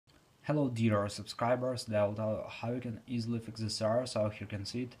Hello dear subscribers, that how you can easily fix this error. So here you can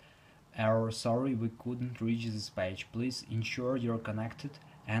see it. Error, sorry we couldn't reach this page. Please ensure you're connected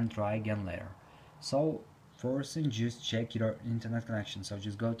and try again later. So first thing, just check your internet connection. So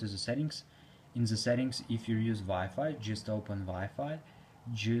just go to the settings. In the settings, if you use Wi-Fi, just open Wi-Fi.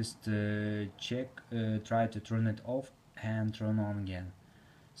 Just check, try to turn it off and turn on again.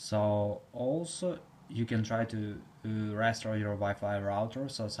 So also you can try to restore your Wi-Fi router,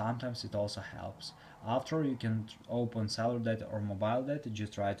 so sometimes it also helps. After, you can open cellular data or mobile data,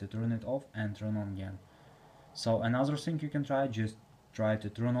 just try to turn it off and turn on again. So another thing you can try, just try to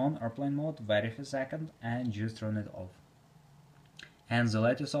turn on airplane mode, wait a second and just turn it off. And the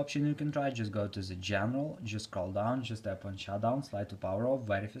latest option you can try, just go to the general, just scroll down, just tap on shutdown, slide to power off,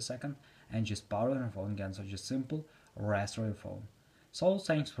 wait a second and just power your phone again. So just simple restore your phone. So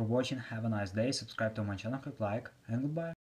thanks for watching, have a nice day, subscribe to my channel, click like and goodbye.